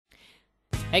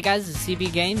Hey guys, it's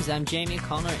CB Games. I'm Jamie.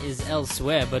 Connor is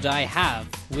elsewhere, but I have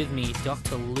with me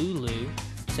Dr. Lew Lew.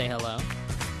 Say hello.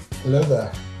 Hello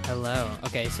there. Hello.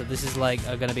 Okay, so this is like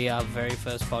going to be our very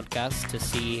first podcast to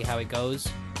see how it goes.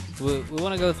 We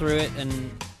want to go through it,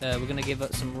 and we're going to give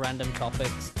it some random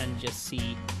topics and just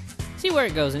see where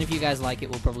it goes. And if you guys like it,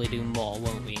 we'll probably do more,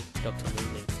 won't we, Dr. Lew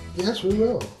Lew? Yes, we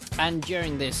will. And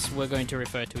during this, we're going to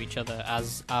refer to each other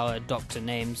as our doctor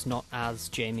names, not as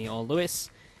Jamie or Lewis.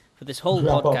 For this whole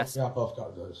podcast, We are both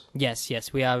doctors.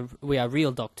 Yes, we are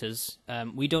real doctors.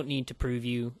 We don't need to prove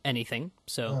you anything,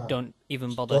 so don't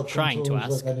even bother trying to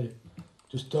ask.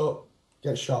 Just don't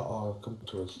get shot or come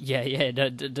to us. Yeah,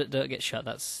 don't get shot.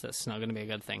 That's not going to be a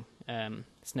good thing.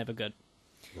 It's never good.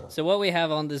 No. So what we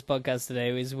have on this podcast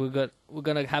today is we're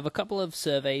going to have a couple of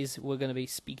surveys. We're going to be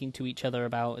speaking to each other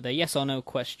about the yes or no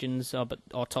questions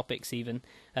or topics even.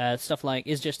 Stuff like,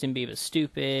 is Justin Bieber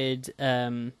stupid?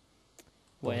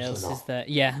 What else is there?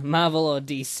 Yeah, Marvel or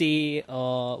DC,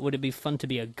 or would it be fun to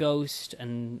be a ghost,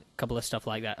 and a couple of stuff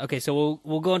like that. Okay, so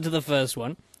we'll go on to the first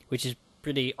one, which is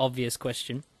pretty obvious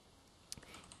question.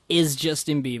 Is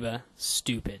Justin Bieber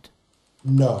stupid?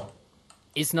 No.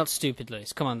 It's not stupid,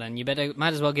 Lewis. Come on then,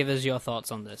 might as well give us your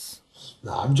thoughts on this.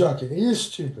 No, I'm joking. He is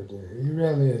stupid. He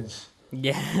really is.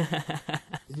 Yeah.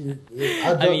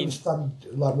 I don't understand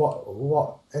like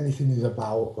what anything is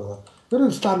about. I don't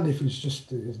understand if it's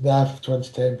there to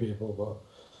entertain people,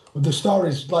 but with the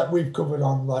stories like we've covered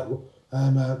on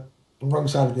the wrong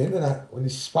side of the internet when he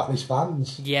spat on his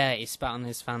fans. Yeah, he spat on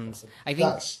his fans. I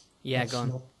think go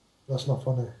on. That's not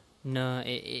funny. No,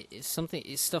 it's something.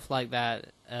 It's stuff like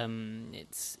that.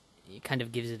 It kind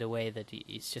of gives it away that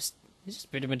he's just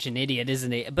pretty much an idiot,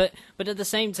 isn't he? But at the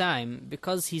same time,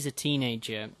 because he's a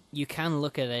teenager, you can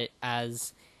look at it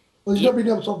as. Well, he's not been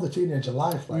able to live the teenager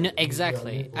life. Like, no,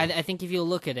 exactly. I think if you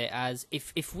look at it as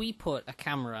if we put a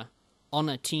camera on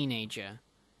a teenager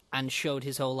and showed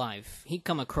his whole life, he'd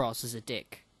come across as a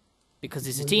dick. Because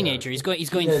he's a teenager, he's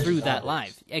going through that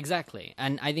life. Exactly.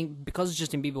 And I think because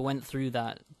Justin Bieber went through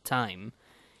that time,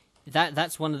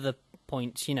 that's one of the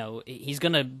points, he's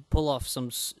going to pull off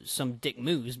some dick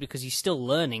moves because he's still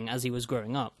learning as he was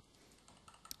growing up.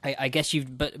 I guess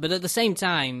but at the same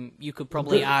time, you could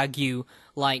probably argue,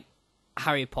 like,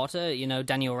 Harry Potter,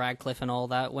 Daniel Radcliffe and all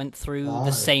that went through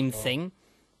the same thing.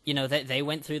 They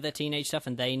went through their teenage stuff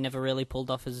and they never really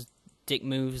pulled off his dick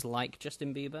moves like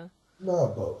Justin Bieber.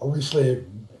 No, but obviously,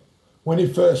 when he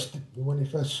first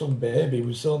sung Baby, he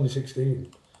was only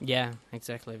 16. Yeah,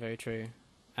 exactly, very true.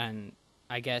 And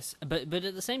I guess, but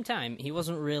at the same time, he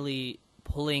wasn't really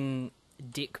pulling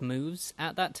dick moves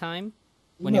at that time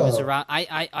when he was around.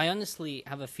 I honestly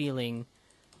have a feeling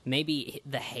maybe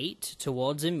the hate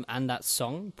towards him and that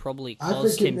song probably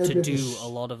caused him to do a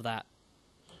lot of that.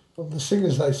 Well, the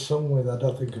singers they sung with, I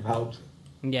don't think have helped.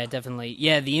 Yeah, definitely.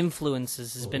 Yeah, the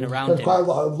influences has been around him. Quite a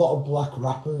lot of black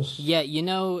rappers. Yeah,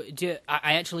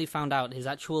 I actually found out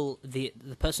the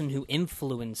person who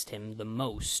influenced him the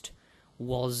most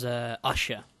was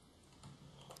Usher.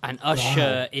 And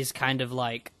Usher is kind of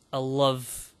like a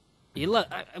love... I'm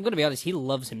going to be honest, he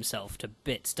loves himself to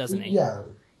bits, doesn't he? Yeah,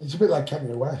 it's a bit like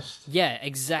Kanye West. Yeah,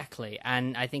 exactly.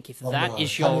 And I think if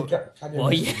is your... Kanye well,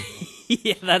 West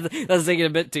yeah, that's taking a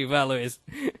bit too far, Lewis.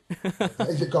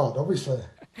 He's a god, obviously.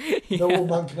 No one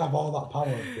man can have all that power.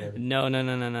 David. No.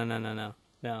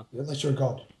 Unless you're a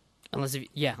god. Unless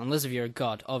if you're a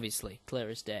god, obviously, clear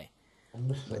as day.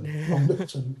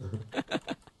 Omnipotent.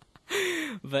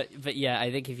 But yeah,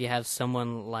 I think if you have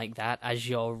someone like that as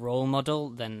your role model,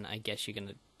 then I guess you're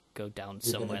gonna go down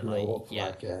somewhere like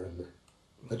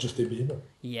Justin Bieber.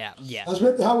 Yeah. That's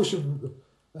maybe how we should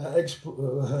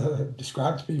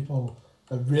describe to people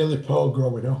a really poor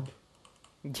growing up.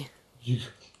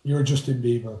 You're a Justin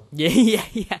Bieber. Yeah.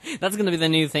 That's gonna be the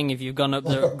new thing if you've grown up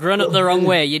the wrong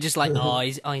way. You're just like,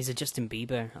 he's a Justin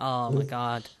Bieber. Oh my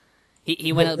god.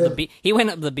 He went up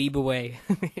the Bieber way.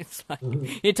 It's like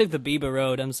he took the Bieber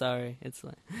road. I'm sorry. It's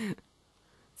like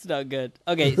it's not good.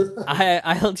 Okay,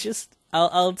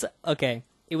 okay.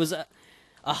 It was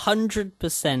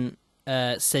 100%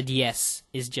 said yes.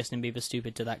 Is Justin Bieber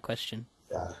stupid to that question?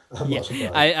 Yeah, I'm not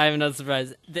surprised. I'm not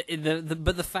surprised.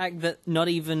 But the fact that not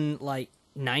even like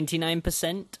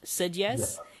 99% said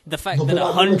yes. Yeah. The fact that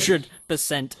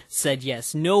 100% said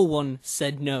yes. No one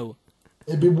said no.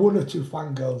 It'd be one or two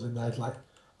fangirls in there like,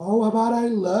 oh, about I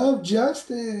love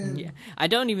Justin. Yeah, I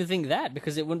don't even think that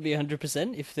because it wouldn't be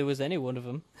 100% if there was any one of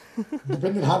them.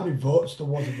 Depending on how many votes there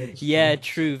was against. Yeah,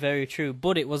 true, very true.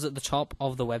 But it was at the top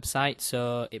of the website,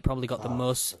 so it probably got the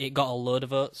most. It got a load of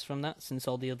votes from that, since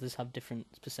all the others have different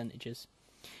percentages.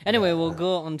 Anyway, we'll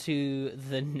go on to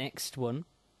the next one.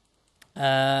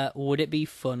 Would it be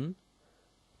fun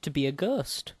to be a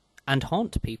ghost and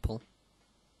haunt people?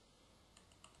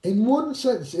 In one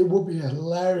sense, it would be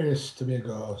hilarious to be a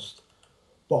ghost,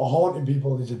 but haunting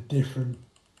people is a different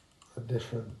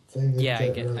thing. Yeah,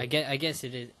 Isn't it? I guess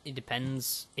it is. It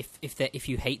depends if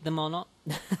you hate them or not.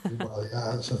 Well,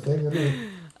 yeah, that's the thing, isn't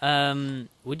it?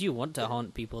 Would you want to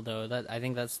haunt people though? I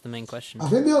think that's the main question. I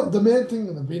think the main thing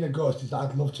of being a ghost is that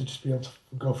I'd love to just be able to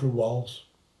go through walls.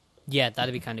 Yeah,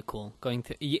 that'd be kind of cool. Going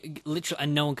through, literally,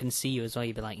 and no one can see you as well.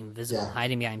 You'd be like invisible,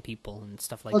 hiding behind people and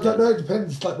stuff like that. I don't know. It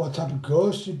depends, like what type of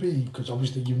ghost you'd be, because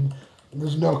obviously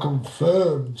there's no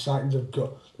confirmed signs of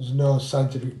ghosts. There's no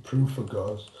scientific proof of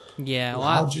ghosts. Yeah, well,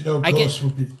 how do you know ghosts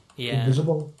would be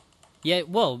invisible? Yeah,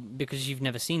 well, because you've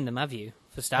never seen them, have you?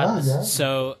 For starters. Yeah.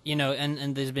 So,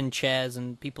 and there's been chairs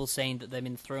and people saying that they've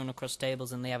been thrown across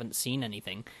tables and they haven't seen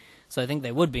anything. So I think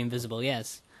they would be invisible,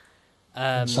 yes.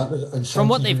 From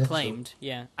what they've claimed,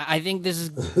 yeah. I think this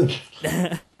is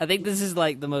I think this is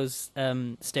like the most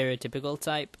stereotypical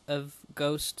type of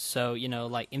ghost. So,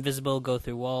 like invisible, go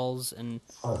through walls and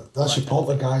that's your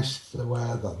poltergeist,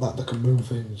 where that they can move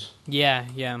things. Yeah,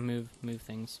 move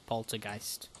things.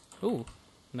 Poltergeist. Ooh,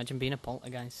 imagine being a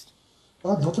poltergeist.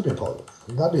 I'd love to be a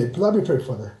poltergeist. That'd be pretty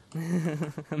funny.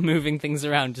 Moving things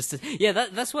around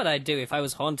that's what I'd do if I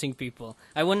was haunting people.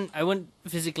 I wouldn't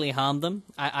physically harm them.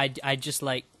 I'd just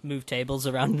like move tables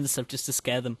around and stuff just to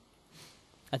scare them.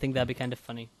 I think that'd be kind of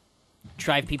funny.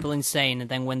 Drive people insane, and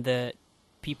then when the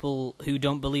people who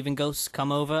don't believe in ghosts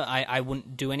come over, I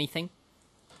wouldn't do anything.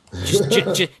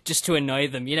 Just to annoy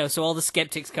them, so all the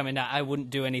skeptics coming out, I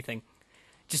wouldn't do anything.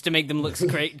 Just to make them look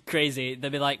crazy.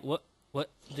 They'd be like, what?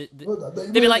 They'd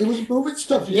be like, it was moving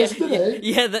stuff yesterday.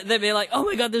 Yeah, they'd be like, oh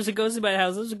my god, there's a ghost in my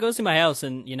house. There's a ghost in my house,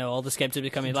 and all the skeptics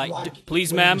would come in like,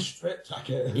 please, ma'am.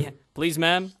 Yeah, please,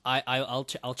 ma'am.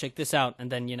 I'll check this out, and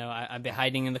then I'd be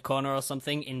hiding in the corner or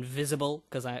something, invisible,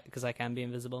 because I can be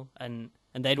invisible, and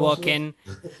they'd walk in,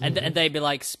 and they'd be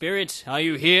like, spirit, are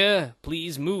you here?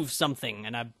 Please move something,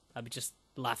 and I'd be just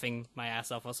laughing my ass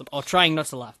off or trying not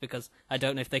to laugh because I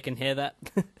don't know if they can hear that.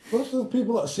 Most of the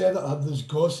people that say that there's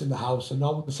ghosts in the house and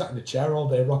no one sat in a chair all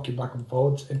day rocking back and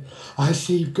forth saying, I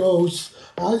see ghosts,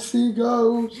 I see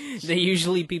ghosts. They're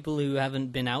usually people who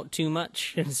haven't been out too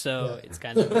much, so it's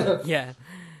kind of, yeah.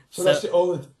 So that's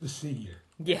all they see.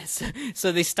 Yes,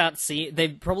 so they start seeing,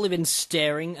 they've probably been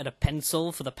staring at a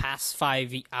pencil for the past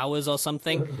 5 hours or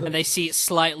something, and they see it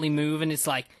slightly move, and it's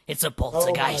like, it's a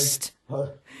poltergeist.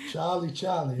 Charlie.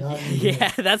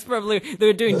 Yeah, that's probably, they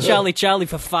were doing Charlie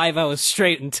for 5 hours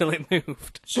straight until it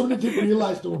moved. Somebody didn't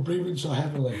realise they were breathing so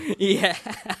heavily. Yeah,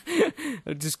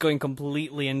 just going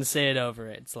completely insane over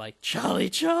it. It's like,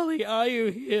 Charlie, are you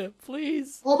here,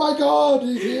 please? Oh my god,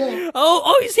 he's here.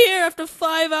 Oh, he's here after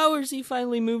 5 hours. He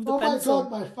finally moved the pencil. Oh my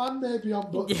god, my fan may be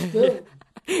on, but still.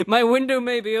 My window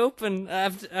may be open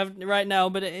right now,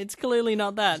 but it's clearly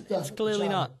not that. It's clearly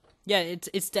not. Yeah,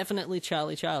 it's definitely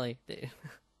Charlie.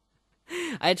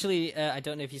 I actually, I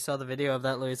don't know if you saw the video of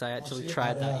that, Louis. I actually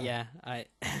tried that. Yeah,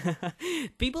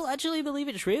 people actually believe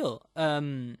it's real.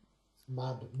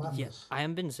 Madness. Yeah, I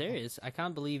am being serious. I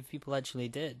can't believe people actually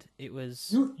did. It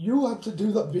was you had to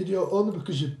do that video only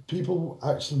because people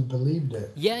actually believed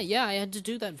it. Yeah, I had to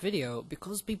do that video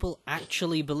because people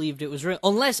actually believed it was real.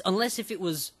 Unless if it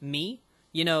was me.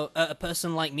 A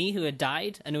person like me who had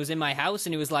died and it was in my house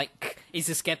and he was like, he's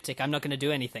a skeptic, I'm not going to do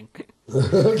anything.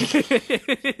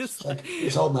 It's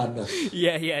all madness.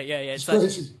 Yeah. It's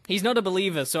like, he's not a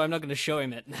believer, so I'm not going to show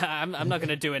him it. I'm not going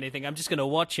to do anything. I'm just going to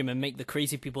watch him and make the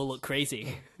crazy people look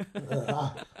crazy.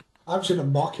 I'm just going to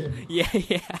mock him. Yeah.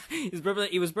 He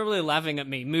was probably laughing at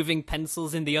me, moving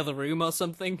pencils in the other room or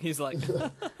something. He's like,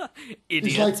 idiot.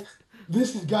 He's like,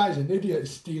 this guy's an idiot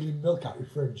stealing milk out your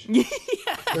fridge. Yeah.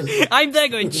 I'm there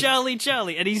going, Charlie,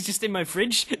 and he's just in my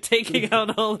fridge taking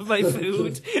out all of my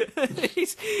food.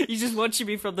 he's just watching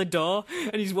me from the door,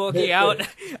 and he's walking out.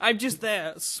 I'm just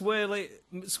there,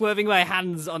 swerving my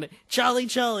hands on it.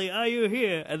 Charlie, are you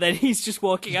here? And then he's just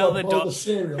walking out the door. The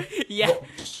cereal. Yeah.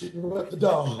 At the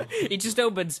door. He just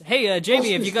opens. Hey,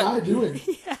 Jamie, have you got? What's this guy doing?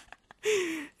 Yeah.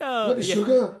 Oh, yeah.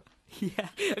 Sugar. Yeah.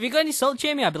 Have you got any salt,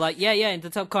 Jamie? I'd be like, yeah, in the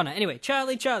top corner. Anyway,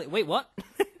 Charlie. Wait, what?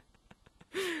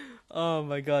 Oh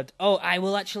my god. Oh, I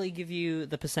will actually give you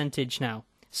the percentage now.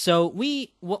 So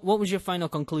what was your final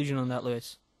conclusion on that,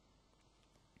 Lewis?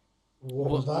 What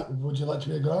was that? Would you like to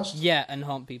be a ghost? Yeah, and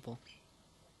haunt people.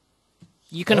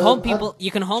 You can haunt people.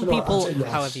 You can haunt people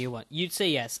however you want. You'd say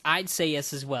yes. I'd say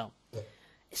yes as well.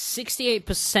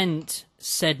 68%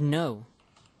 said no.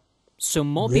 So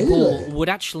more people would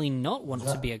actually not want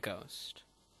to be a ghost.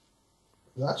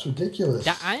 That's ridiculous.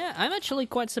 I'm actually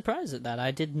quite surprised at that. I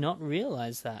did not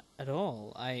realize that at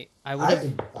all. I would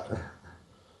have...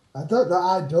 I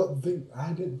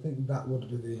didn't think that would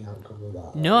be the outcome of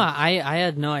that. No, I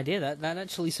had no idea. That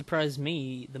actually surprised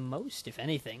me the most, if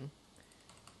anything.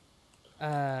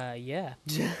 Yeah.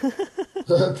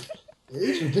 It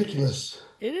is ridiculous.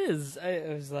 It is. I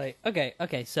was like,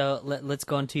 okay. So let's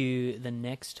go on to the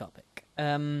next topic.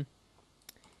 All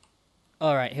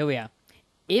right, here we are.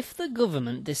 If the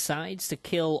government decides to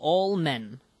kill all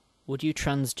men, would you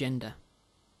transgender?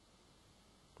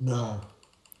 No.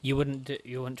 You wouldn't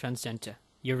transgender.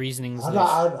 Your reasonings.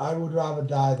 I would rather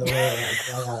die the way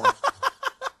I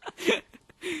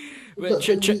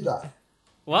am.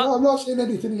 What? No, I'm not saying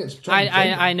anything against transgender.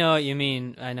 I know what you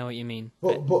mean.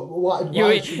 But why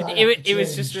it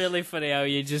was just really funny how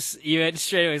you went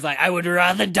straight away. It's like, I would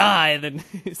rather die than.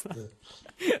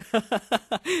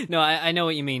 No, I know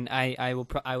what you mean. I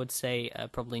would say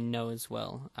probably no as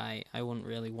well. I wouldn't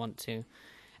really want to.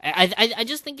 I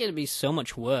just think it'd be so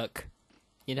much work.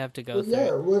 You'd have to go through.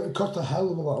 Yeah, it costs a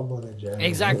hell of a lot of money, Jeremy.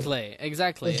 Exactly. It's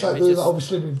like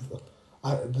obviously with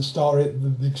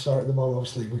the big story at the moment,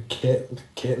 obviously with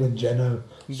Caitlyn Jenner.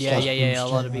 Yeah. A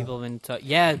lot of people have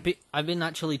been. I've been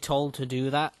actually told to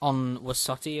do that on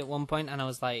Wasati at one point, and I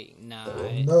was like, nah.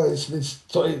 No, it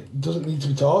doesn't need to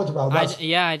be talked about.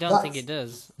 I don't think it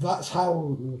does. That's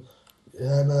how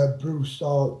Bruce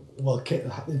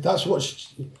that's what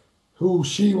who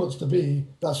she wants to be.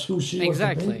 That's who she wants to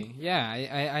be. Exactly. Yeah,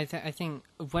 I think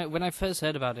when I first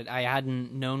heard about it, I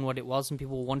hadn't known what it was, and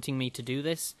people were wanting me to do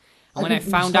this. And when I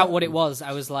found out what it was,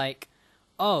 I was like,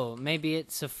 oh, maybe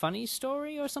it's a funny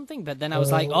story or something. But then I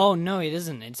was like, oh, no, it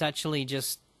isn't. It's actually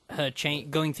just her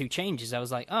going through changes. I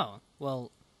was like, oh,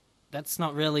 well, that's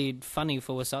not really funny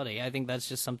for Wasati. I think that's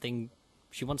just something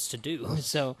she wants to do.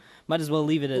 So might as well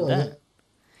leave it at that.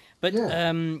 But,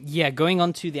 going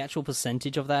on to the actual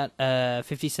percentage of that,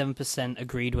 57%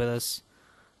 agreed with us,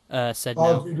 said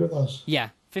no. Agreed with us?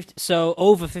 Yeah, so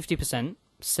over 50%.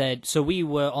 Said so. We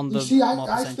were on the. You see,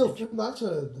 I still think that's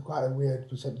quite a weird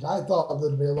percentage. I thought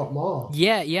there'd be a lot more.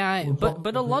 Yeah,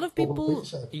 but a lot of people.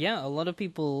 Yeah, a lot of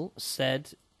people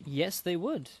said yes, they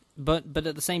would. But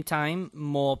at the same time,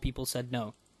 more people said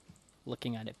no.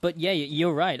 Looking at it, but yeah,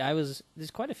 you're right.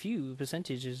 There's quite a few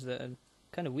percentages that are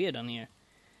kind of weird on here.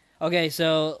 Okay,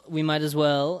 so we might as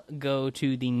well go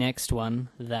to the next one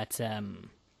that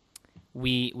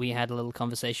we had a little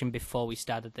conversation before we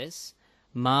started this.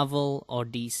 Marvel or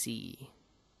DC?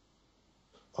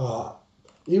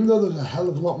 Even though there's a hell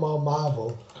of a lot more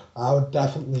Marvel, I would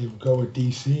definitely go with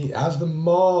DC. It has the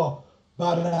more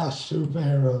badass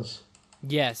superheroes.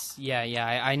 Yes,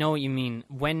 yeah, I know what you mean.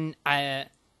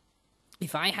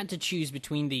 If I had to choose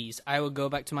between these, I would go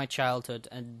back to my childhood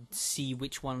and see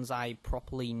which ones I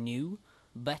properly knew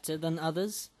better than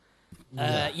others.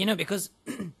 Yeah. Because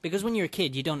when you're a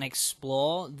kid, you don't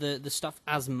explore the stuff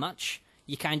as much.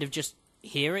 You kind of just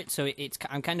hear it, so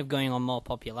I'm kind of going on more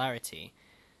popularity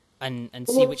and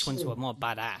see which ones were more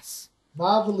badass.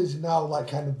 Marvel is now like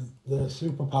kind of the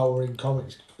superpower in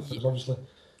comics because obviously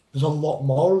there's a lot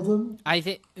more of them. I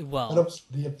think and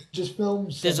obviously the Avengers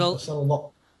films sell a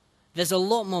lot. There's a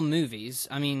lot more movies.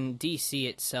 I mean, DC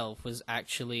itself was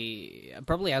actually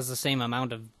probably has the same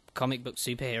amount of comic book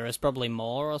superheroes, probably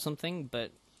more or something, but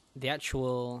the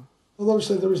actual. Well,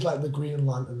 obviously there is like the Green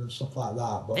Lantern and stuff like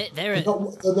that, but they're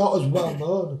not as well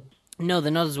known. No,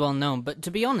 they're not as well known. But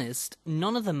to be honest,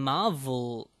 none of the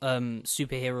Marvel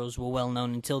superheroes were well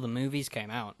known until the movies came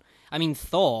out. I mean,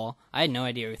 Thor. I had no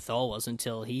idea who Thor was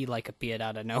until he appeared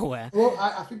out of nowhere. Well,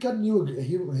 I think I knew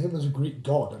him as a Greek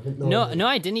god. I didn't know. No,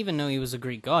 I didn't even know he was a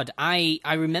Greek god. I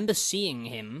remember seeing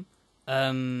him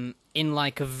in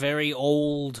like a very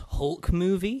old Hulk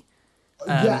movie.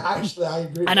 Yeah, actually, I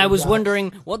agree. And I was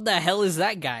wondering, what the hell is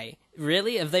that guy?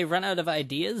 Really? Have they run out of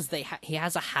ideas? He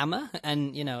has a hammer,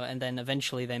 and and then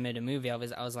eventually they made a movie. I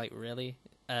was like, really?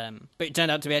 But it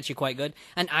turned out to be actually quite good.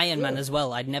 And Iron Man as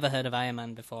well. I'd never heard of Iron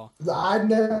Man before. I'd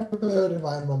never heard of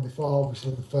Iron Man before,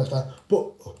 obviously, the first time.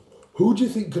 But who do you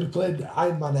think could have played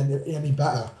Iron Man any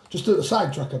better? Just to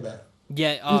sidetrack a bit.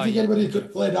 Yeah. Do you think anybody could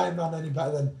have played Iron Man any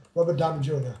better than Robert Downey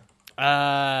Jr.?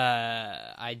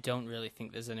 I don't really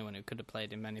think there's anyone who could have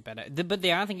played him any better. But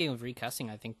they are thinking of recasting,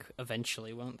 I think,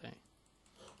 eventually, won't they?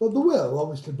 Well, they will,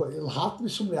 obviously, but it'll have to be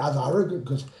somebody as arrogant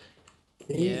because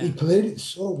he played it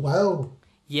so well.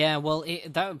 Yeah, well,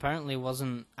 that apparently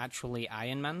wasn't actually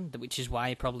Iron Man, which is why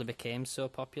he probably became so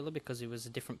popular, because it was a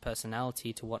different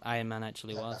personality to what Iron Man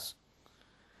actually was.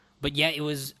 But yeah, it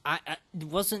was. I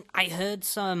heard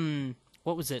some.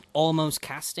 What was it? Almost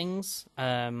castings.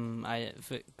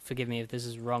 Forgive me if this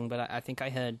is wrong, but I think I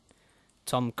heard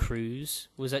Tom Cruise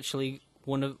was actually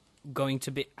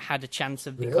had a chance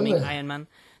of becoming Iron Man.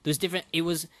 There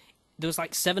was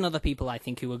like 7 other people I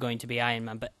think who were going to be Iron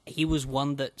Man, but he was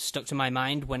one that stuck to my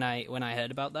mind when I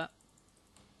heard about that.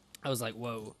 I was like,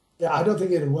 whoa. Yeah, I don't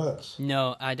think it works.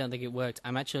 No, I don't think it worked.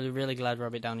 I'm actually really glad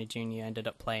Robert Downey Jr. ended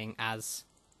up playing as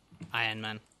Iron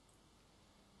Man.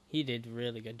 He did a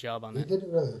really good job on it. He did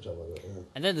a really good job on it, yeah.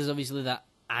 And then there's obviously that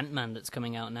Ant-Man that's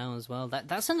coming out now as well.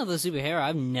 That's another superhero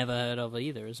I've never heard of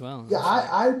either as well. Yeah,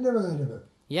 I've never heard of it.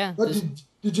 Yeah. But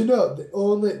did you know the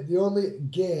only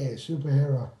gay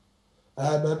superhero,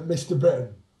 Mr.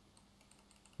 Britain?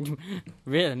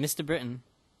 Really, Mr. Britain?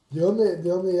 The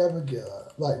only ever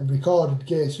recorded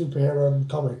gay superhero in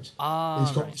comics is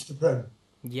called right. Mr. Britain.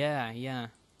 Yeah.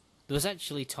 There was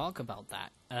actually talk about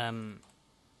that.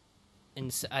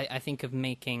 I think of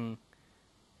making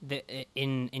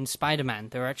in Spider-Man.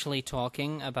 They were actually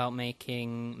talking about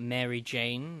making Mary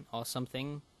Jane or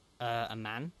something a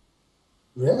man.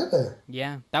 Really?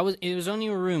 Yeah, it was only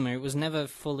a rumor. It was never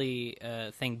fully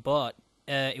a thing, but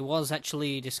it was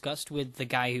actually discussed with the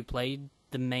guy who played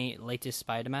the latest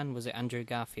Spider-Man. Was it Andrew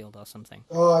Garfield or something?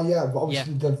 Oh yeah, but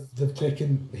obviously they've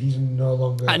taken. He's no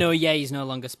longer. I know. Yeah, he's no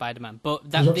longer Spider-Man.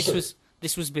 But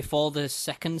this was before the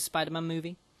second Spider-Man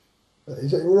movie.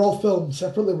 We're all filmed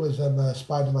separately with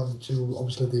Spider-Man to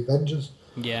obviously the Avengers.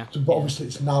 Yeah. But obviously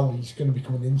it's now he's going to be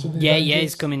coming into the Avengers. Yeah,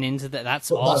 he's coming into that.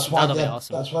 That's awesome. That'll be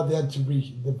awesome. That's why they had to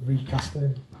recast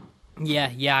him.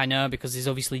 Yeah, I know, because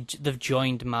they've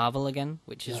joined Marvel again,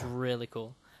 which is really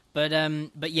cool. But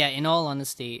yeah, in all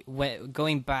honesty,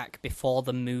 going back before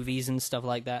the movies and stuff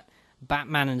like that,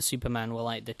 Batman and Superman were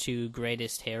like the 2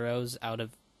 greatest heroes out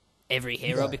of every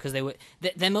hero because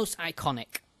they're most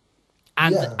iconic.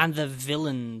 And the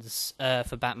villains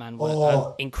for Batman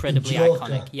were incredibly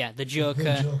iconic. Yeah, the Joker.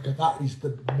 The Joker, that is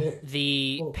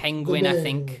the Penguin, I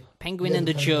think. Penguin and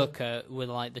the Joker were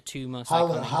like the 2 most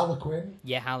iconic. Harlequin.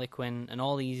 Yeah, Harlequin and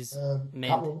all these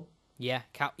Catwoman. Yeah,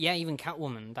 even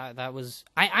Catwoman. That was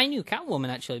I knew Catwoman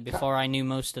actually before I knew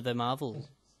most of the Marvel.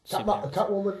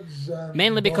 Catwoman's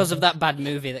mainly because of that bad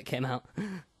movie that came out.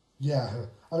 Yeah,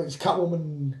 I mean,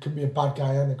 Catwoman can be a bad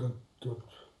guy and a good.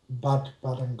 Bad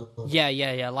and good.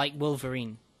 Yeah, like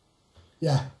Wolverine.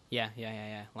 Yeah.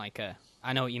 Like,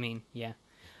 I know what you mean, yeah.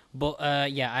 But,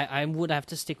 I would have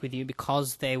to stick with you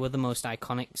because they were the most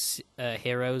iconic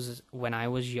heroes when I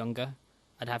was younger.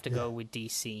 I'd have to go with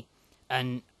DC.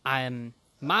 And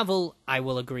Marvel, I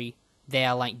will agree, they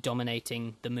are, like,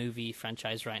 dominating the movie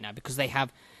franchise right now because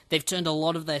they've turned a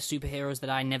lot of their superheroes that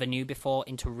I never knew before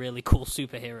into really cool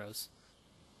superheroes.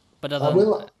 But I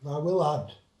will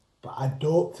add, but I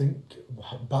don't think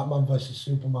Batman vs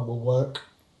Superman will work.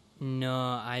 No,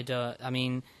 I don't. I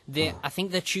mean, I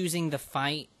think they're choosing the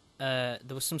fight. There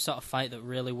was some sort of fight that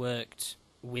really worked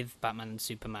with Batman and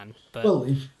Superman. But well,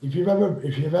 if you've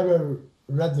ever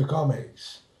read the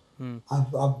comics,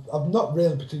 I've not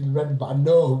really particularly read them, but I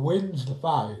know who wins the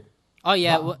fight. Oh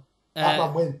yeah,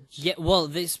 Batman wins. Yeah, well,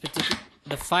 the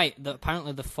fight that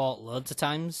apparently they fought loads of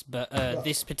times, but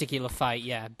this particular fight,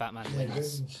 Batman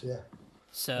wins. Yeah.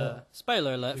 So,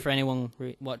 spoiler alert for anyone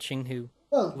watching who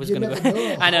was going to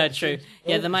go. I know, true.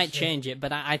 Yeah, they might change it,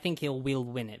 but I think will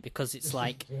win it because it's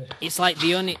like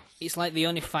the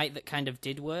only fight that kind of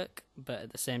did work, but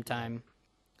at the same time,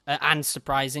 and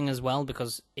surprising as well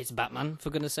because it's Batman, for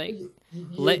goodness sake.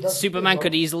 Superman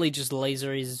could easily just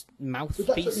laser his mouthpiece.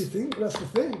 But that's what you think. That's the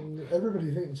thing.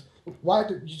 Everybody thinks, why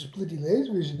don't you just bloody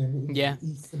laser vision him? Yeah.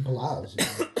 He's simple as.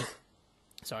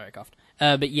 Sorry, I coughed.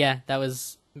 But yeah, that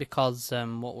was because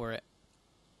what were it?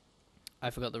 I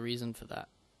forgot the reason for that.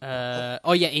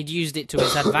 He'd used it to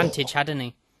his advantage, hadn't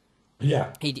he?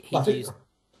 Yeah. He'd used.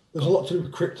 There's a lot to do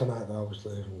with kryptonite, though,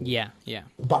 obviously. Yeah.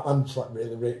 Batman's like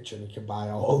really rich and he can buy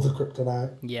all the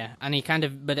kryptonite. Yeah, and he kind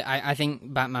of, but I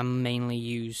think Batman mainly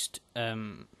used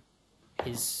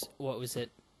his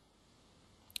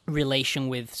relation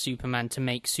with Superman to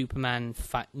make Superman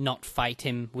not fight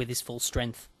him with his full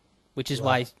strength, which is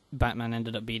why Batman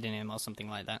ended up beating him or something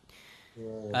like that.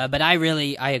 Yeah. But I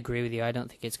agree with you. I don't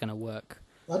think it's going to work.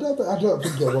 I don't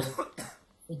think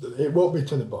it won't be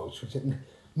to the box.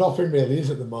 Nothing really is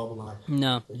at the moment. Like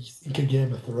no, you think of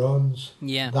Game of Thrones.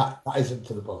 Yeah, that isn't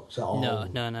to the box at all. No,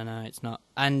 it's not.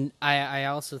 And I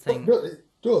also think it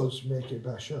does make it a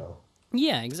better show.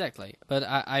 Yeah, exactly. But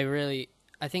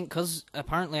I think because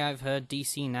apparently I've heard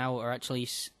DC now are actually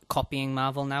copying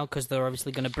Marvel now because they're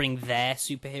obviously going to bring their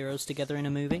superheroes together in a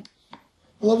movie.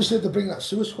 Well, obviously they bring that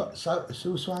Suicide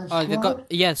Squad. Oh, they've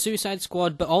got Suicide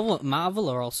Squad, but all Marvel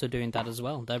are also doing that as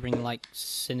well. They're bringing like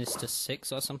Sinister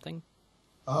Six or something.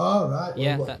 Oh, right.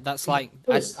 Yeah, Well, that's like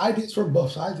it's ideas from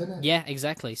both sides, isn't it? yeah,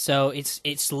 exactly. So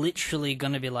it's literally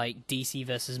gonna be like DC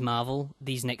versus Marvel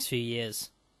these next few years.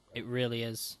 It really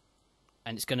is,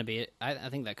 and it's gonna be. I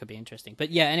think that could be interesting.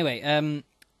 But yeah, anyway,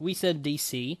 we said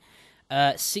DC.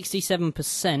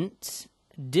 67%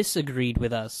 disagreed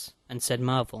with us and said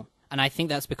Marvel, and I think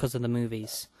that's because of the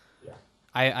movies. Yeah.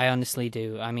 I honestly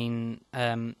do. I mean,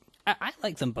 I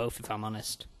like them both, if I'm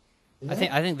honest.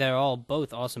 Yeah. I think they're all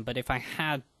both awesome. But if I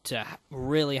had to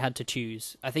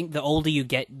choose, I think the older you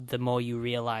get, the more you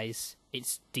realize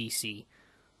it's DC.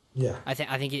 Yeah. I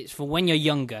think it's for when you're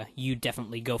younger, you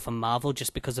definitely go for Marvel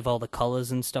just because of all the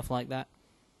colors and stuff like that.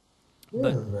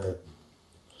 Yeah,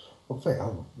 But obviously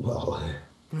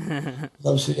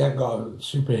you ain't got a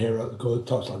superhero that goes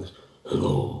talks like this,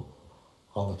 hello,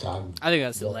 all the time. I think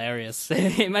that's hilarious.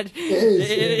 Imagine,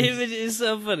 it is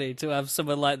so funny to have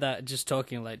someone like that just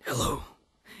talking like, hello.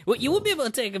 Well, you wouldn't be able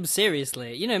to take him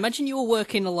seriously. You know, imagine you were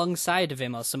working alongside of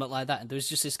him or something like that, and there was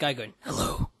just this guy going,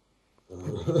 hello.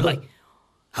 Like,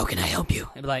 how can I help you?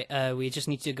 I'd be like, we just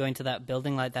need to go into that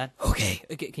building like that. Okay,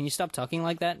 can you stop talking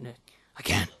like that? No, I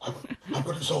can't. I've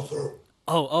got this all through.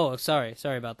 Oh, sorry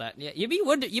about that. Yeah, you'd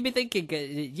be thinking,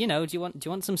 you know, do you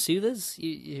want some soothers?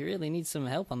 You really need some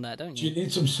help on that, don't Do you? you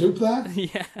need some soup there?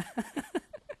 Yeah.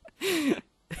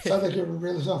 Sounds like you have a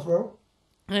really sore throat.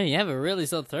 Hey, you have a really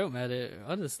sore throat, man.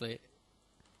 Honestly,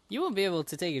 you won't be able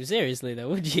to take him seriously, though,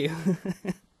 would you?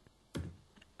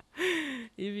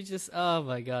 You'd be just, oh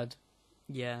my god,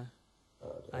 yeah.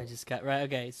 I just got right.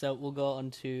 Okay, so we'll go on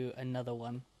to another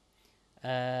one.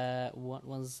 What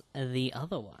was the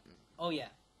other one? Oh yeah.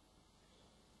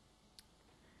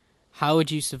 How would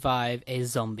you survive a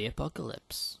zombie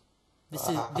apocalypse? This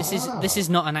is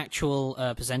not an actual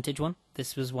percentage one.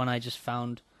 This was one I just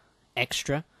found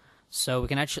extra. So you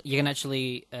can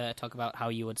actually talk about how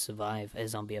you would survive a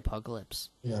zombie apocalypse.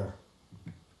 Yeah.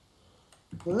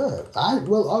 Yeah. I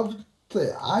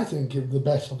think the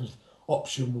best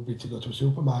option would be to go to a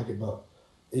supermarket, but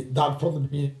that'd probably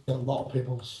be a lot of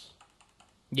people's.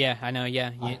 Yeah, I know.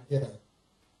 Yeah. Yeah.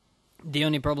 The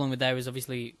only problem with that is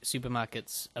obviously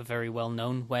supermarkets are very well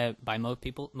known by most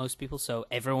people, so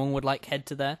everyone would head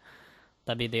to there.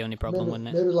 That'd be the only problem, wouldn't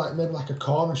it? Maybe like a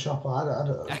corner shop. I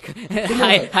don't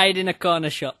know. Hide in a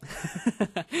corner shop.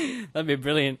 That'd be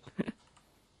brilliant.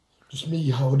 Just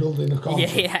me huddled in a corner.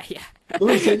 Yeah.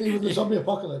 With the zombie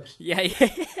apocalypse. Yeah.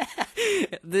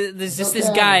 There's just this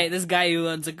guy who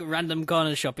owns a random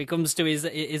corner shop. He comes to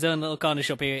his own little corner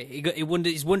shop.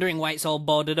 He's wondering why it's all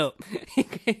boarded up.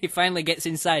 He finally gets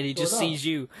inside. He just sees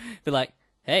you. Be like,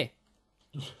 hey.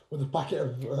 With a packet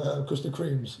of custard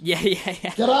creams. Yeah.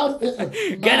 Get out!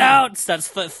 Get out! Starts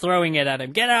throwing it at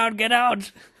him. Get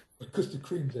out! With custard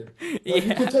creams in.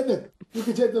 Yeah. You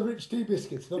can take the rich tea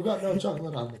biscuits. They've got no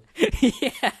chocolate on them.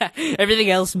 Yeah. Everything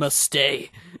else must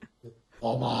stay.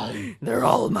 All mine. They're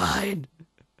all mine.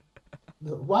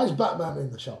 Why is Batman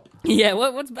in the shop? Yeah,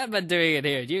 what's Batman doing in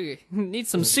here? You need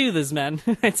some soothers, man.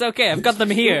 It's okay, I've got them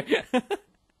here.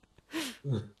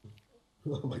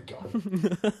 Oh my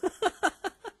god.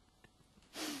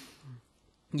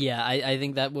 Yeah, I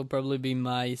think that will probably be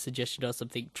my suggestion or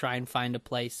something. Try and find a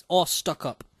place. Or stock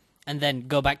up. And then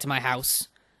go back to my house.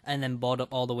 And then board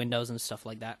up all the windows and stuff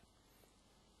like that.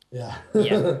 Yeah.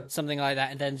 Yeah, something like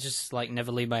that. And then just,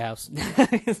 never leave my house.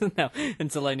 No,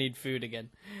 until I need food again.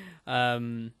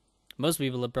 Most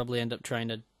people would probably end up trying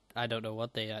to... I don't know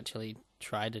what they actually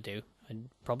try to do. I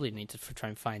probably need to try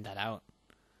and find that out.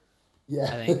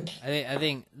 Yeah. I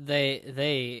think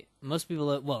they most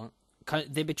people are,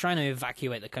 they'd be trying to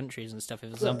evacuate the countries and stuff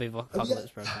if a zombie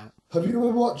apocalypse broke out. Have you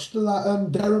ever watched that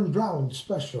Darren Brown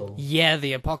special? Yeah,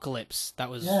 the apocalypse. That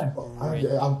was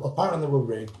apparently we're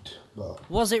rigged. But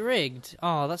was it rigged?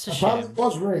 Oh, that's a apparently shame. It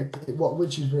was rigged,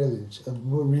 which is really a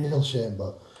real shame.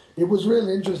 But it was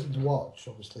really interesting to watch,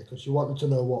 obviously, because you wanted to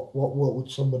know what would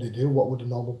somebody do, what would a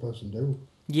normal person do.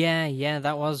 Yeah,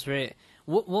 that was right.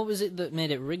 What was it that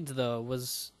made it rigged though?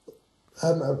 Was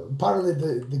apparently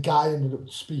the guy ended up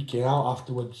speaking out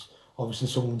afterwards. Obviously,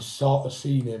 someone sort of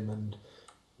seen him and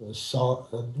I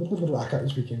can't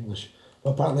speak English,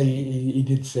 but apparently he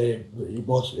did say that it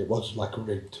was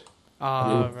rigged.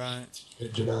 Oh, right.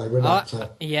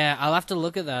 I'll have to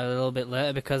look at that a little bit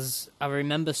later because I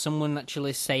remember someone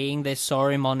actually saying they saw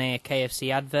him on a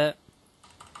KFC advert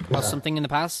or something in the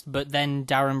past, but then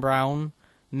Darren Brown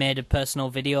made a personal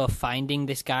video of finding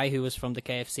this guy who was from the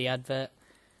KFC advert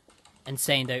and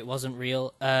saying that it wasn't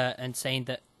real, and saying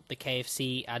that the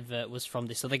KFC advert was from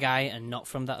this other guy and not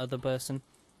from that other person.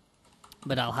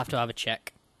 But I'll have to have a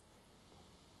check.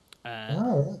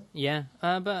 Right. Yeah,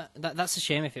 but that's a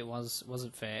shame if it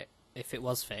wasn't fake. if it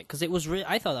was fake, because it was.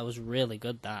 I thought that was really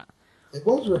good. That it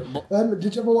was.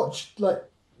 Did you ever watch like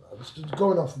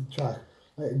going off the track,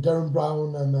 like Darren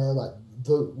Brown and like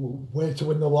the way to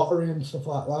win the lottery and stuff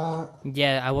like that?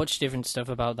 Yeah, I watched different stuff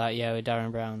about that. Yeah, with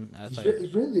Darren Brown.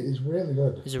 It's really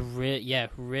good. It's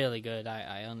really good.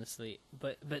 I honestly,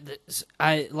 but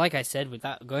like I said with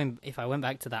that if I went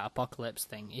back to that apocalypse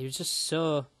thing, it was just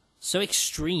so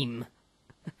extreme.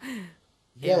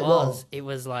 It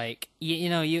was like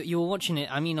you were watching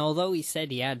it. I mean, although he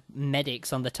said he had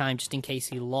medics on the time just in case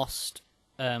he lost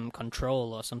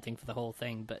control or something for the whole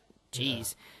thing, but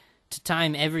geez, to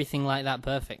time everything like that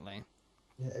perfectly.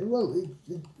 Yeah, well,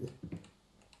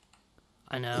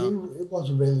 I know it was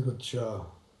a really good show.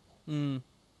 I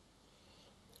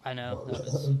know.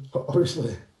 But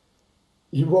obviously,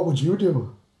 what would you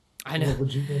do? I know. What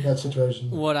would you do in that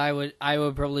situation? What I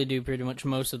would probably do pretty much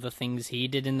most of the things he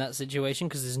did in that situation,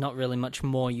 because there's not really much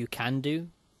more you can do.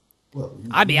 Well,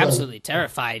 I'd be absolutely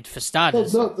terrified for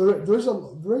starters. No, there is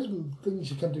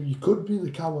things you can do. You could be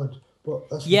the coward, but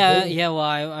that's well,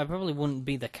 I probably wouldn't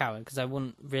be the coward, because I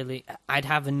wouldn't really. I'd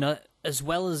have as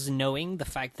well as knowing the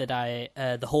fact that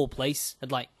the whole place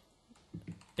had like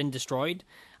been destroyed.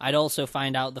 I'd also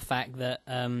find out the fact that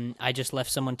I just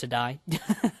left someone to die.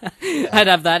 I'd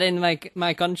have that in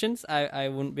my conscience. I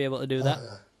wouldn't be able to do that.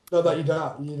 Not that you'd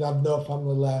have no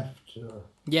family left.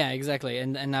 Yeah, exactly.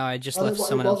 And now I just left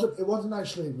someone else. It wasn't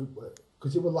actually,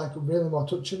 because it was like really more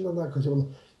touching than that, because it was,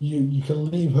 you can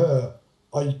leave her,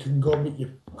 or you can go meet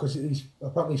because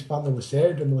apparently his family was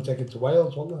saved and they were taken to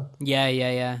Wales, weren't they?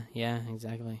 Yeah,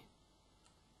 exactly.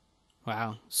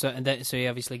 Wow. So he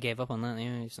obviously gave up on that.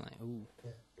 Yeah, he's like, ooh.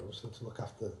 Yeah, it was to look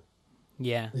after.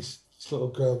 Yeah. This little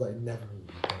girl that he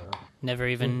never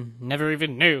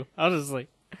even knew. Honestly,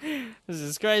 this is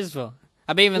disgraceful.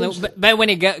 I mean, but when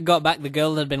he got back, the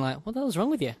girl had been like, "What the hell's wrong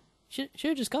with you? Should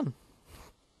have just gone,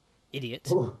 idiot."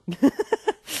 Oh.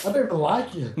 I don't even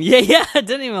like you. Yeah, I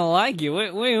didn't even like you.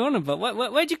 What are you on about?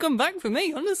 Why'd you come back for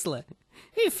me? Honestly,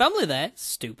 your family there,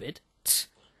 stupid.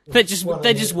 Then just walks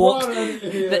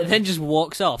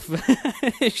off.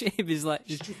 He's like,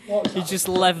 he just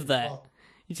left there.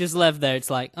 He just left there. It's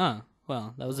like, oh,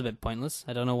 well, that was a bit pointless.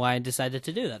 I don't know why I decided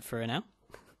to do that for her now.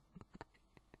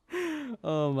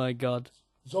 Oh my god.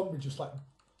 Zombie just like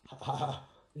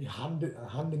hand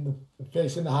in the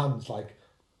face in the hands, like,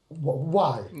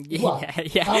 why? Yeah.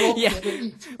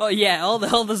 Oh yeah, all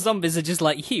the zombies are just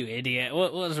like, you idiot.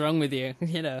 What's wrong with you?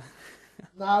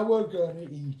 Now we're gonna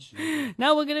eat you.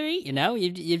 Now we're gonna eat you. Now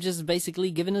you've just basically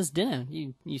given us dinner.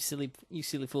 You silly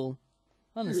fool.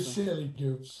 Honestly. You silly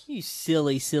goose. You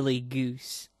silly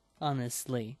goose.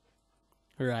 Honestly.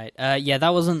 Right. Yeah,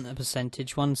 that wasn't a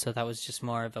percentage one, so that was just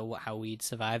more of how we'd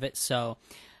survive it. So,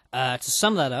 to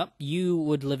sum that up, you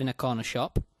would live in a corner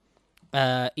shop,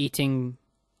 eating,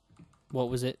 what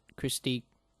was it? Krispy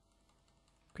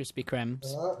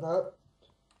Kremes. No.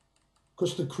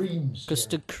 Custard creams.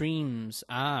 Custard creams.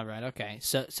 Ah, right, okay.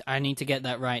 So I need to get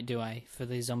that right, do I, for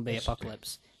the zombie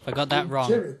apocalypse? If I got that wrong.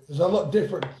 There's a lot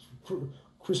different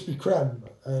Krispy Kreme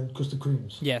and custard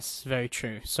creams. Yes, very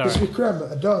true. Sorry. Krispy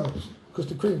Kreme are donuts.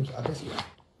 Custard creams are biscuits.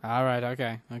 All right,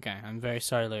 okay. I'm very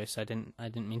sorry, Lewis. I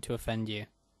didn't mean to offend you.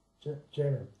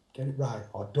 Jeremy, get it right,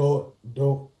 or don't.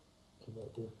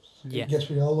 Yeah. It gets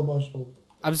me all emotional.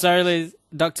 I'm sorry, Liz.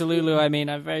 Dr. Lew Lew, I mean,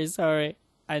 I'm very sorry.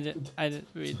 I didn't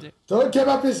read it. Don't get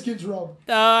my biscuits wrong.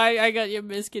 No, I got your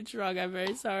biscuits wrong. I'm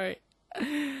very sorry.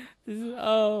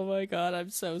 Oh my god, I'm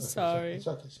so sorry. It's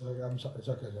okay. It's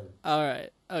okay. All right.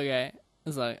 Okay.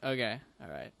 It's like, okay. All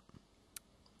right.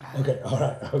 Okay. All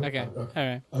right. Okay. All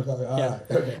right. Okay.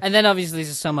 Okay. And then obviously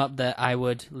to sum up that I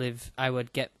would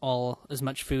get as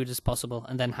much food as possible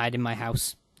and then hide in my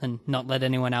house and not let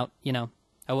anyone out,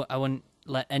 I wouldn't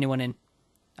let anyone in.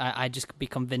 I'd just be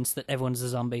convinced that everyone's a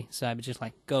zombie, so I'd be just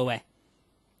like, go away.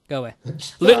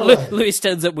 Louis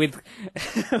turns up with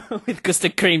with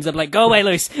custard creams. I'm like, go away,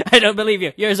 Louis. I don't believe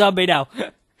you. You're a zombie now.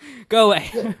 Go away.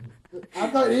 Yeah,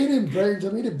 I'm not eating brains.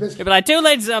 I'm eating biscuits. He'd be like, too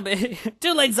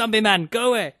late, zombie man. Go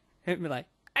away. He'd be like,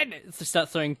 start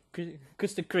throwing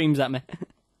custard creams at me.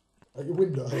 At your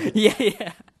window.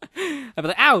 Yeah. I'd be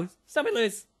like, ow, stop it,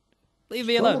 Louis. Leave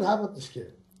me alone. Come and have a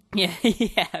biscuit. Yeah.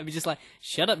 I'd be just like,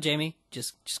 shut up, Jamie.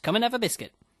 Just come and have a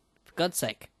biscuit. For God's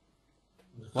sake.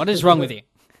 What is wrong with you?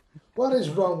 What is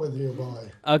wrong with you, boy?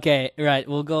 Okay, right.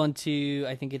 We'll go on to,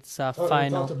 I think it's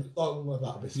final.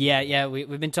 About biscuits. Yeah.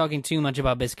 We've been talking too much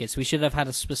about biscuits. We should have had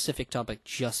a specific topic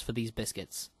just for these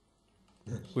biscuits.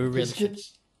 We're really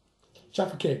biscuits.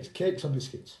 Jaffa cakes or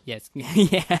biscuits. Yes.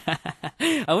 Yeah.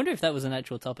 I wonder if that was an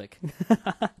actual topic.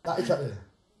 Exactly.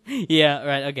 Yeah.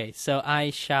 Right. Okay. So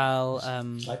I shall.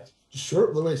 Just shut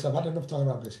up, Lewis. I've had enough talking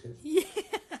about biscuits.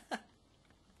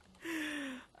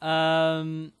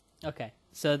 Okay,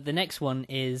 so the next one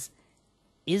is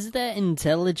there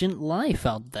intelligent life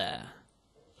out there?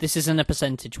 This isn't a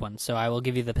percentage one, so I will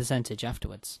give you the percentage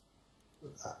afterwards.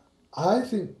 I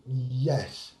think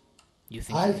yes. You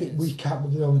think? I think we can't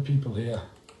be the only people here.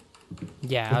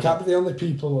 Yeah, we can't be the only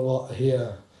people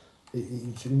here.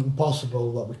 It's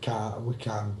impossible that we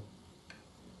can.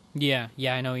 Yeah,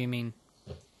 I know what you mean.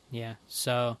 Yeah,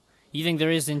 so you think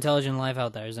there is intelligent life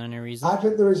out there? Is there any reason? I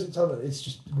think there is intelligent. It's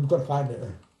just we've got to find it.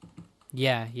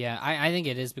 Yeah, I think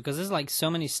it is because there's like so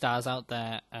many stars out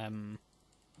there.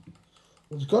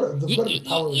 They've got to be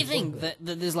power. You think that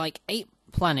there's like 8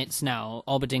 planets now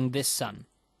orbiting this sun,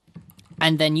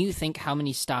 and then you think how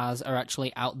many stars are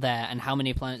actually out there, and how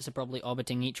many planets are probably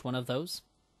orbiting each one of those?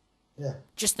 Yeah.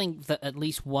 Just think that at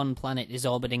least one planet is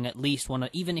orbiting at least one.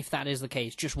 Even if that is the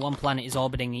case, just one planet is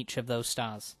orbiting each of those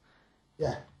stars.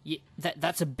 Yeah.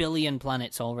 That's a billion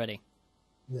planets already.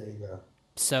 There you go.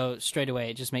 So straight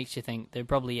away, it just makes you think there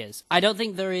probably is. I don't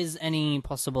think there is any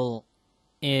possible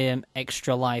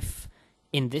extra life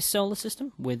in this solar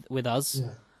system with us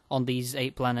on these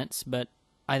 8 planets, but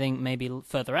I think maybe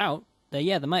further out,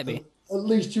 there might be. At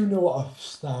least you know what a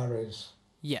star is.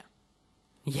 Yeah.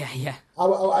 Yeah.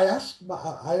 I asked,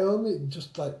 I only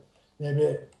just like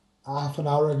maybe half an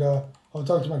hour ago, I was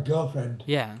talking to my girlfriend.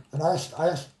 Yeah. And I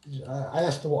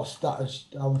asked her what star, I was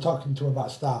talking to her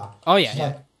about star. Oh, yeah, She's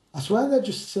like, I swear they're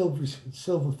just silvery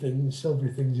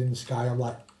things in the sky. I'm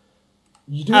like,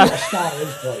 you do know what a star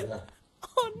is, don't you?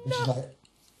 Oh, no. And she's like,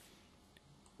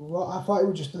 well, I thought it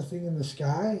was just a thing in the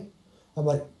sky. I'm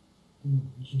like,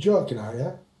 you're joking, are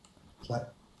you? It's like,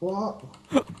 what?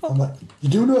 I'm like, you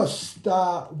do know a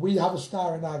star, we have a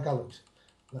star in our galaxy.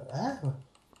 I'm like, eh?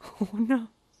 Oh, no.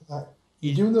 Like,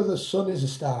 you do know the sun is a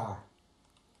star.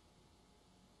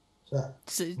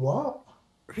 So, what?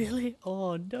 Really?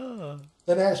 Oh, no.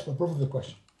 Then I asked my brother the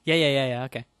question. Yeah,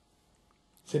 okay.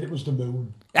 He said it was the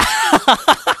moon.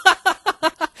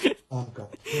 Oh,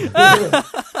 God.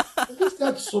 At least he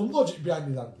had some logic behind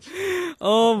his answer.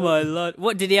 Oh, my Lord.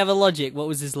 What, did he have a logic? What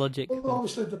was his logic? Well,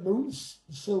 obviously the moon's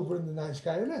silver in the night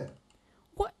sky, isn't it?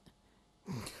 What?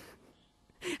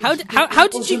 How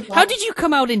did you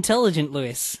come out intelligent,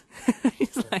 Lewis?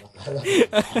 He's like...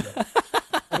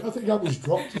 I don't think I was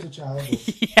dropped as a child.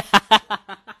 Yeah.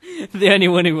 The only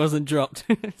one who wasn't dropped.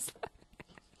 It's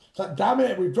like, damn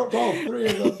it, we've dropped all 3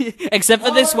 of them. Except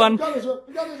for this one. We got this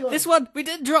one. This one, we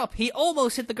did drop. He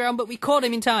almost hit the ground, but we caught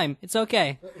him in time. It's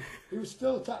okay. He was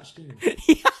still attached to you.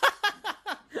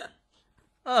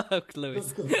 Oh,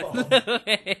 Lewis.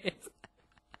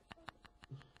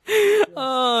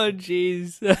 Oh,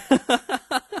 jeez.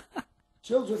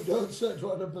 Children, don't search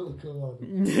what an umbilical cord.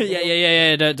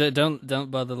 Yeah.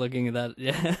 Don't bother looking at that.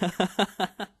 Yeah.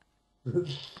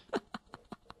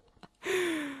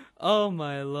 Oh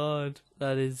my Lord,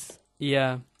 that is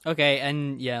okay.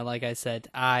 And yeah, like I said,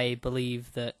 I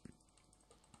believe that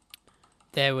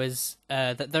there is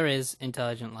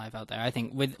intelligent life out there. I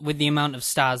think with the amount of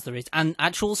stars there is, and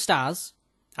actual stars,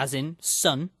 as in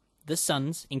the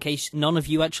suns. In case none of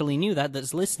you actually knew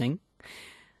that's listening.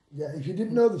 Yeah, if you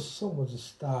didn't know the sun was a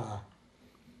star.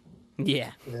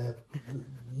 Yeah. You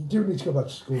do need to go back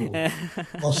to school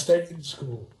or stay in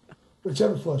school,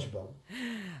 whichever floats your boat.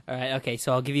 All right. Okay.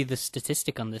 So I'll give you the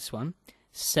statistic on this one.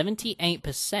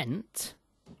 78%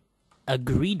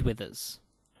 agreed with us.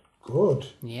 Good.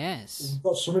 Yes. We've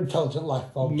got some intelligent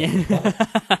life form. Yeah.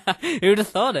 Who would have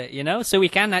thought it? So we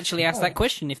can actually ask that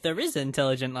question if there is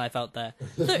intelligent life out there.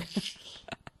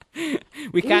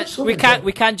 We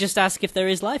can't just ask if there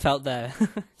is life out there.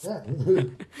 Yeah.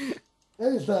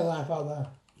 Is there life out there?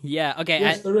 Yeah. Okay.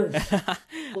 Yes, there is.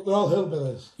 But they're all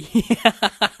hillbillies.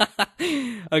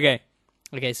 Yeah. Okay.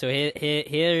 Okay. So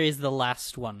here is the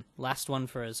last one. Last one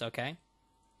for us. Okay.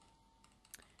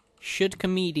 Should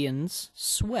comedians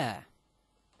swear?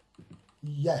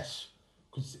 Yes,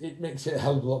 because it makes it a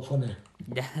hell of a lot funny.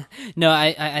 Yeah. No,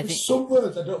 I think some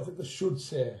words I don't think they should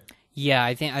say. Yeah,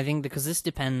 I think because this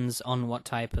depends on what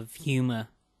type of humor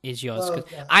is yours.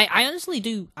 Yeah. I honestly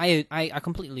do. I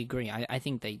completely agree. I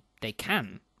think they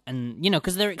can, and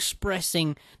because they're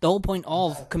expressing the whole point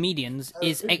of comedians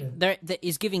is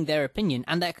giving their opinion,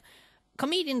 and that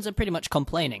comedians are pretty much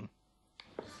complaining.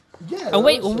 Yeah. And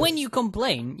when you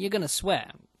complain, you're gonna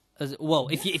swear. Well,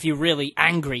 if you're really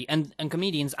angry, and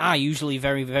comedians are usually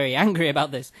very, very angry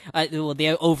about this.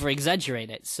 They over exaggerate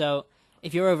it. So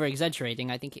if you're over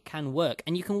exaggerating, I think it can work,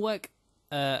 and you can work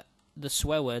the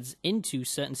swear words into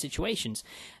certain situations.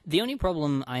 The only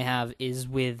problem I have is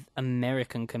with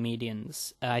American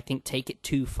comedians. I think take it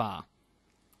too far.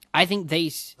 I think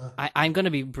I'm going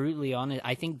to be brutally honest.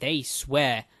 I think they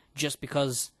swear just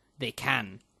because they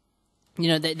can. You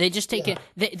know, they just take it.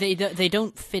 They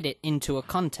don't fit it into a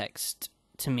context.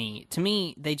 To me,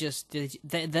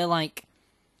 they're like,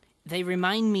 they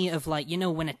remind me of, like, you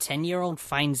know, when a 10-year-old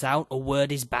finds out a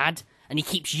word is bad and he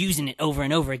keeps using it over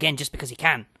and over again just because he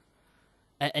can.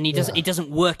 And he doesn't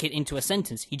work it into a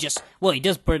sentence. He does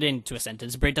put it into a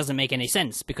sentence, but it doesn't make any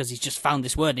sense because he's just found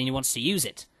this word and he wants to use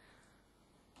it.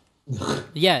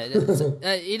 Yeah,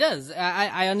 he does.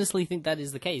 I honestly think that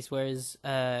is the case. Whereas,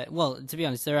 well, to be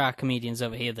honest, there are comedians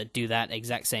over here that do that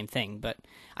exact same thing. But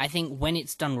I think when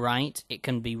it's done right, it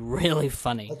can be really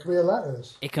funny. It can be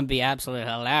hilarious. It can be absolutely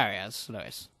hilarious,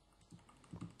 Lewis.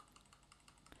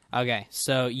 Okay,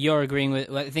 so you're agreeing with...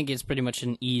 Well, I think it's pretty much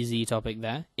an easy topic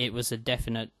there. It was a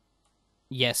definite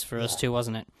yes for us too,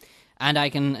 wasn't it? And I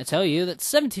can tell you that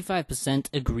 75%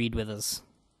 agreed with us.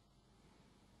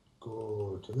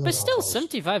 Good. But still,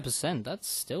 75%, that's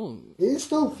still... It's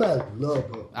still fair low,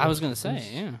 but... I was going to say,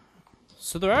 yeah.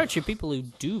 So there are actually people who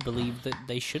do believe that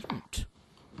they shouldn't.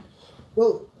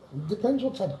 Well, it depends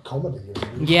what type of comedy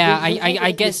you're in. Yeah,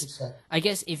 I guess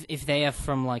if they are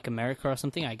from, like, America or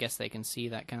something, I guess they can see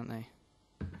that, can't they?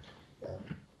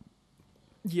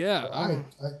 Yeah. I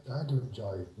do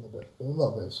enjoy it a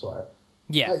little bit of swear.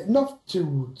 Yeah. Like, not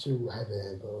too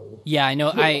heavy, but... Yeah, I know,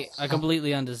 I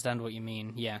completely understand what you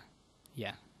mean, yeah.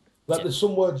 Yeah. Like, there's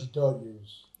some words you don't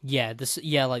use.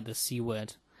 Yeah, like the C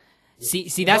word.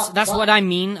 See, that's what I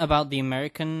mean about the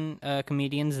American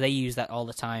comedians. They use that all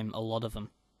the time, a lot of them.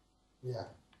 Yeah.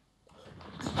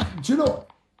 Do you know,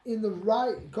 in the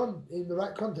right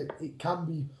context, it can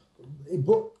be,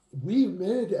 but we've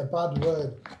made it a bad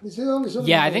word.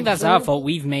 Yeah, I think that's our fault.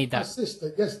 We've made that. My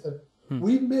sister,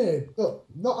 we've made. Look,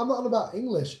 I'm not on about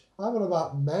English. I'm on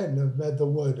about men who've made the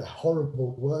word a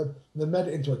horrible word, and they made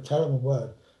it into a terrible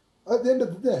word. At the end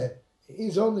of the day, it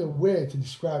is only a way to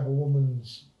describe a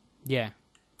woman's. Yeah,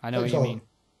 I know what you mean.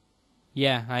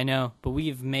 Yeah, I know, but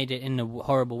we've made it in a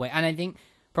horrible way, and I think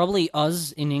probably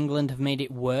us in England have made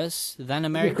it worse than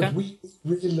America. Yeah, because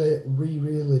we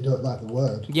really don't like the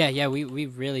word. Yeah, we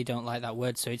really don't like that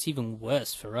word, so it's even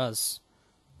worse for us.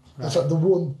 Right. It's like the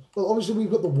one. Well, obviously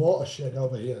we've got the watershed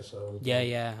over here, so.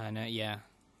 Yeah, I know. Yeah.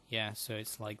 So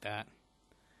it's like that.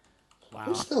 Wow.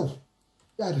 But still,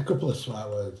 I had a couple of swear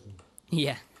words.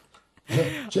 Yeah.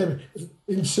 Jamie,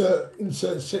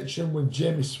 insert section with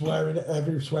Jamie swearing at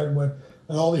every swearing word,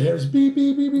 and all you hear is beep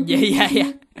beep beep beep.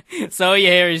 Yeah. So all you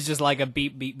hear is just like a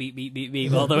beep beep beep beep beep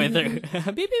beep all the way through. Beep beep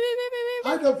beep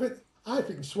beep beep. I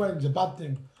think swearing's a bad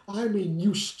thing. I mean,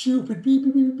 you stupid beep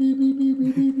beep beep beep beep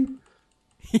beep beep beep.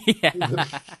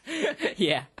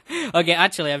 Yeah. Okay,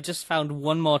 actually, I've just found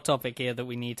one more topic here that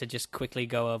we need to just quickly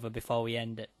go over before we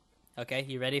end it. Okay,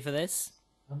 you ready for this?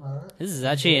 I'm alright. This is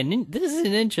actually an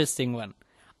interesting one.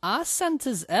 Are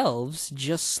Santa's elves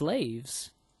just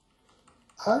slaves?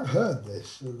 I've heard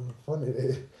this. Funny.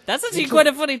 That's actually quite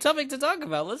a funny topic to talk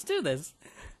about. Let's do this.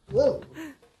 Well,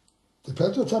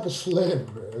 depends what type of slave.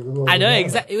 I know,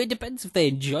 exactly. It depends if they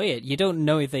enjoy it. You don't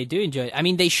know if they do enjoy it. I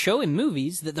mean, they show in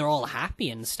movies that they're all happy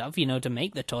and stuff, you know, to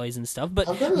make the toys and stuff.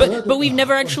 But we've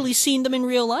never actually seen them in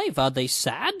real life. Are they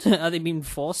sad? Are they being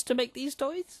forced to make these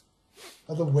toys?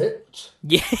 Are they whipped?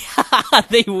 Yeah, are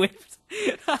they whipped?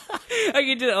 I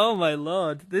can do. Oh my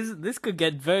lord, this could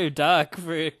get very dark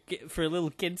for a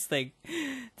little kids thing.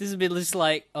 This would be just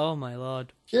like, oh my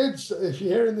lord. Kids, if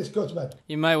you're hearing this, go to bed.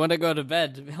 You might want to go to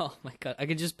bed. Oh my god, I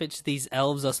could just picture these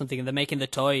elves or something, and they're making the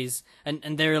toys, and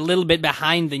they're a little bit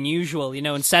behind than usual, you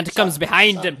know. And Santa comes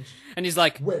behind him, and he's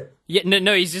like, whip. Yeah,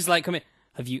 no, he's just like, come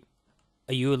here.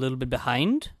 Are you a little bit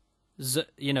behind?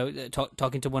 You know,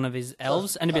 talking to one of his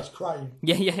elves, and a bit crying.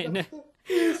 Yeah. No.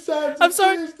 Santa, I'm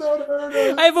sorry. Please don't hurt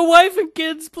us. I have a wife and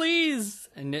kids, please.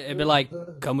 And it'd be like,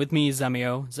 come with me,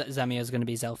 Zamio. Zamio's going to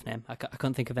be his elf name. I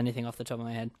can't think of anything off the top of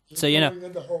my head. So, you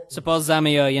know, suppose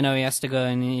Zamio, you know, he has to go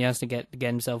and he has to get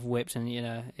himself whipped, and, you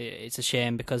know, it's a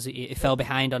shame because he fell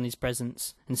behind on his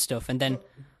presents and stuff. And then...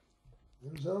 He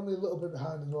was only a little bit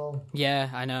behind as well. Yeah,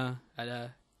 I know.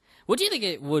 What do you think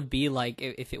it would be like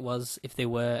if they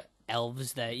were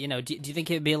elves there? You know, do you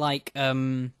think it would be like,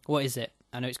 what is it?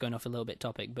 I know it's going off a little bit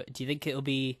topic, but do you think it'll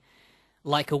be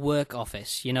like a work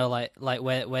office? You know, like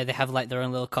where they have like their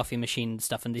own little coffee machine and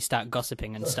stuff, and they start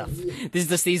gossiping and stuff. There's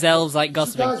just these elves like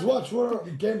gossiping. You guys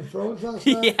watch Game of Thrones last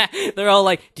night? Yeah, they're all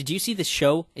like, "Did you see this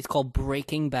show? It's called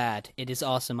Breaking Bad. It is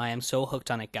awesome. I am so hooked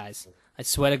on it, guys. I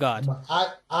swear to God."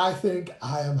 I think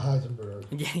I am Heisenberg.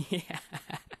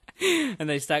 Yeah. And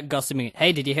they start gossiping.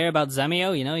 Hey, did you hear about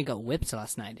Zamio? You know, he got whipped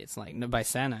last night. It's like by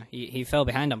Santa. He fell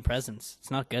behind on presents. It's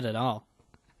not good at all.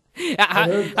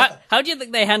 How do you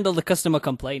think they handle the customer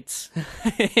complaints?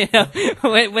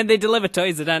 When they deliver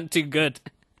toys that aren't too good.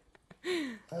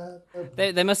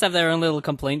 They must have their own little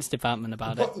complaints department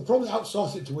about it. They probably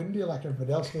outsource it to India like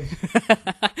everybody else does.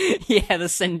 Yeah, they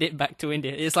send it back to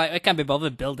India. It's like, I can't be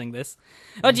bothered building this.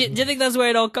 Oh, do you think that's where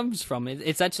it all comes from?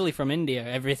 It's actually from India,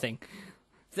 everything.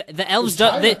 The elves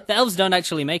don't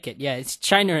actually make it. Yeah, it's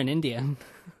China and India.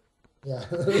 Yeah.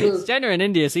 It's China and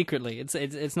India secretly.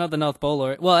 It's not the North Pole,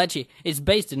 or actually it's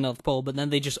based in North Pole, but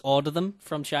then they just order them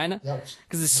from China because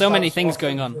there's so many things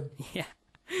going on. Yeah.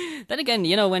 Then again,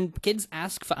 when kids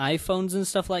ask for iPhones and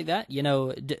stuff like that,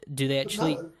 do they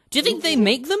actually? Do you think they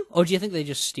make them, or do you think they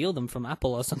just steal them from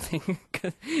Apple or something?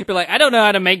 Be like, I don't know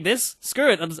how to make this.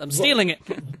 Screw it, I'm stealing it.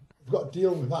 You've got to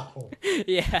deal with Apple.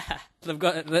 Yeah, they've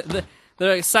got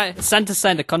they're Santa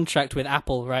signed a contract with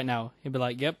Apple right now. He'd be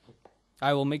like, "Yep,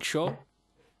 I will make sure."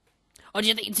 Or do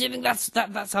you think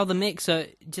that's how they make? So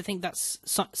do you think that's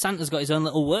Santa's got his own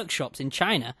little workshops in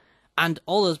China? And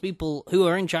all those people who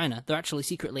are in China, they're actually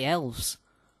secretly elves.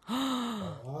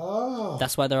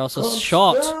 That's why they're also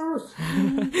short.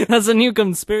 That's a new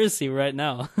conspiracy right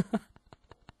now.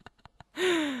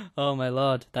 Oh my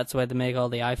lord, that's why they make all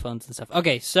the iPhones and stuff.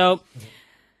 Okay, so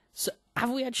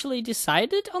have we actually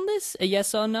decided on this? A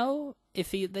yes or no?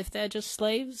 If they're just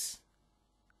slaves?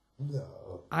 No.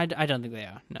 I don't think they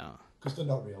are. No. Because they're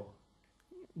not real.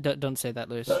 Don't say that,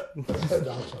 Lewis. No,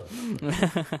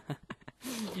 sorry.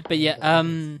 But yeah,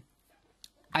 I'm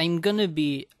gonna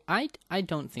be. I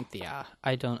don't think they are.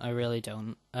 I really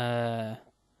don't. I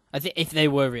think if they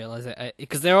were real,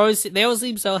 because they always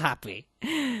seem so happy,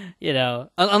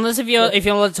 Unless if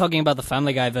you're talking about the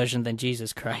Family Guy version, then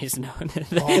Jesus Christ, no,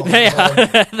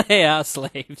 they are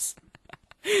slaves.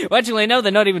 Well, actually, no,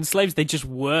 they're not even slaves. They just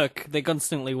work. They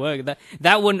constantly work.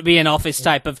 That wouldn't be an office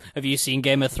type of. Have you seen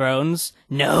Game of Thrones?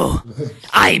 No,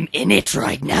 I'm in it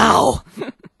right now.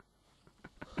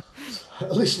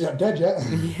 At least you're not dead yet.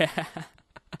 Yeah.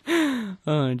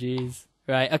 Oh, jeez.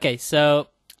 Right. Okay. So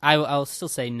I'll still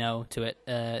say no to it.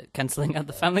 Canceling out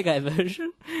the Family Guy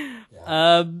version.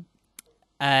 Yeah.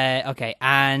 Okay.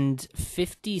 And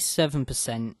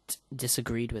 57%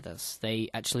 disagreed with us. They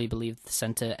actually believe the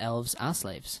Santa elves are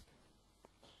slaves.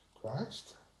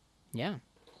 Christ. Yeah.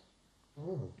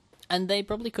 Mm. And they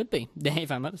probably could be, if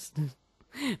I'm honest.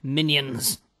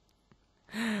 Minions.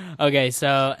 Okay,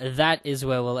 so that is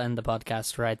where we'll end the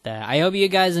podcast right there. I hope you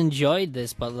guys enjoyed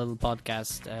this little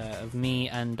podcast of me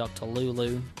and Dr. Lew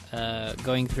Lew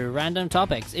going through random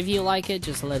topics. If you like it,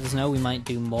 just let us know. We might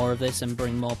do more of this and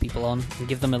bring more people on and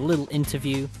give them a little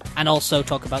interview and also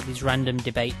talk about these random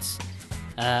debates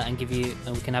and we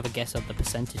can have a guess of the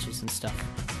percentages and stuff.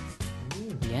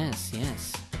 Yes.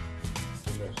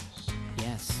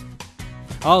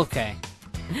 Okay.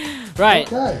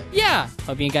 Right. Okay. Yeah.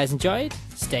 Hope you guys enjoyed.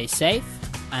 Stay safe.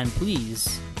 And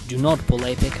please do not pull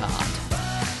a Pickard.